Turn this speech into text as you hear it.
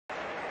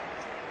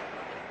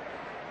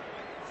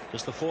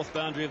Just the fourth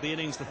boundary of the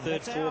innings, the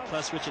third 4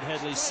 plus Richard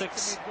Hadley's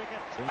 6.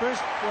 Bruce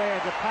Blair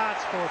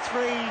departs for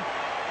 3.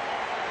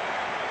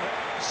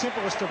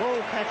 Simplest of all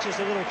catches,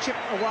 a little chip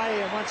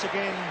away, and once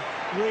again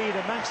Reid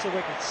amongst the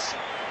wickets.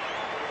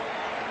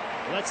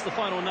 Well, that's the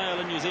final nail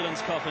in New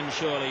Zealand's coffin,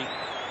 surely.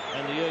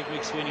 And the Erg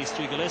McSweeney's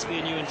 3.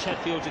 Gillespie knew in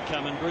Chatfield to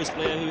come, and Bruce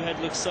Blair, who had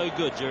looked so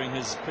good during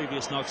his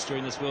previous knocks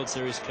during this World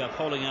Series Cup,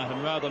 holding out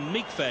in rather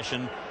meek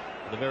fashion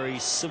with a very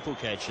simple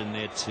catch in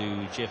there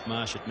to Jeff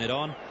Marsh at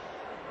mid-on.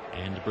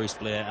 And Bruce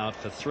Blair out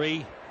for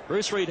 3.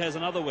 Bruce Reid has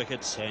another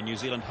wicket, and New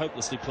Zealand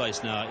hopelessly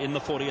placed now in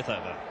the 40th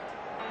over.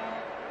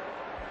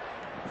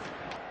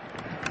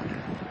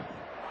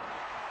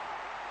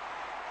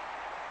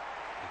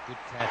 A good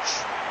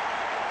catch.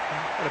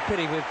 What a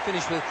pity we've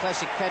finished with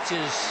classic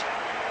catches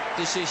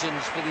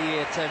decisions for the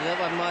year, Tony. That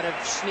one might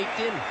have sneaked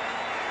in.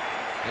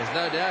 There's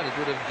no doubt it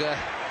would have got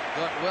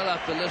well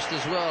up the list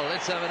as well.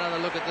 Let's have another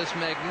look at this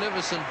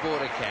magnificent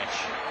border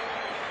catch.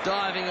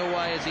 Diving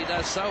away as he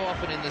does so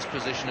often in this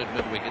position at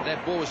mid-wicket.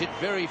 That ball was hit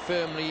very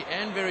firmly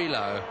and very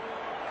low.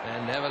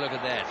 And have a look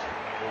at that.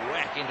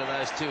 Whack into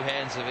those 2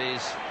 hands of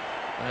his.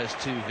 Those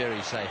 2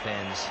 very safe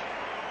hands.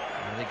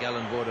 I think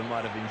Alan Border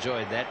might have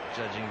enjoyed that,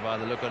 judging by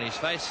the look on his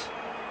face.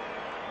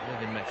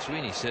 Evan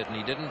McSweeney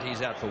certainly didn't.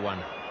 He's out for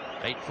 1.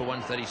 8 for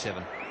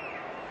 137.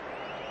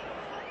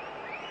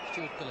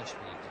 Stuart Gillespie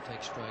to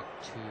take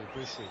strike to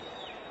Bruce Reid.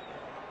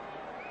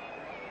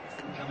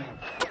 Coming.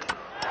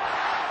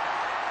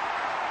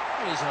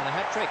 And he's on a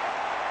hat-trick.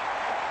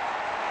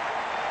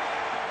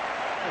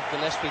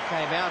 Gillespie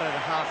came out at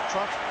a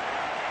half-trot.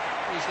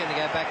 He's going to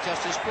go back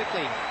just as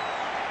quickly.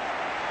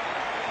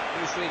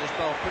 Bruce Reid has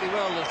bowled pretty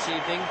well this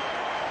evening.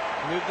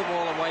 Moved the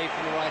ball away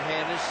from the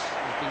right-handers.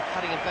 He's been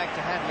cutting it back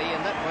to Hadley,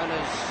 and that one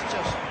has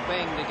just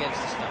banged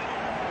against the stump.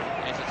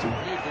 Yes, it's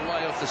moved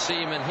away off the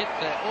seam and hit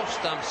the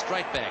off-stump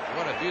straight back.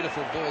 What a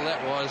beautiful ball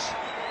that was.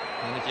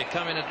 And if you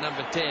come in at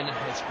number 10,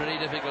 it's pretty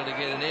difficult to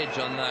get an edge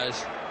on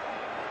those.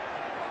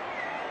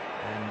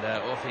 And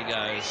off he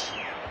goes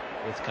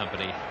with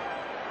company.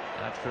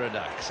 Out for a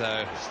duck.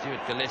 So Stuart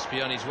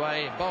Gillespie on his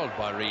way, bowled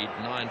by Reid,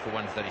 9 for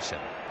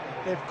 137.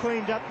 They've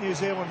cleaned up New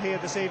Zealand here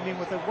this evening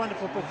with a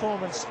wonderful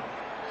performance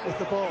with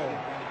the ball.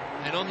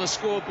 And on the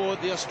scoreboard,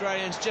 the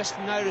Australians just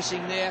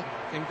noticing there,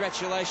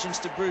 congratulations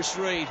to Bruce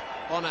Reid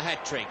on a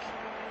hat-trick.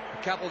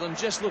 A couple of them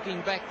just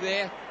looking back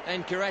there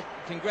and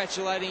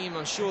congratulating him.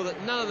 I'm sure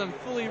that none of them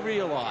fully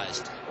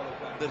realised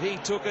that he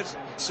took it,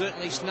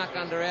 certainly snuck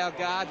under our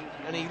guard,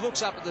 and he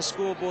looks up at the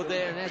scoreboard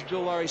there, and as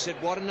Bill Laurie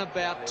said, what an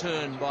about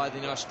turn by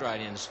the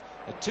Australians.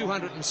 A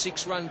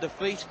 206-run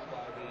defeat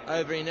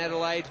over in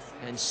Adelaide,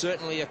 and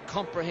certainly a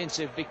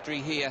comprehensive victory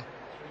here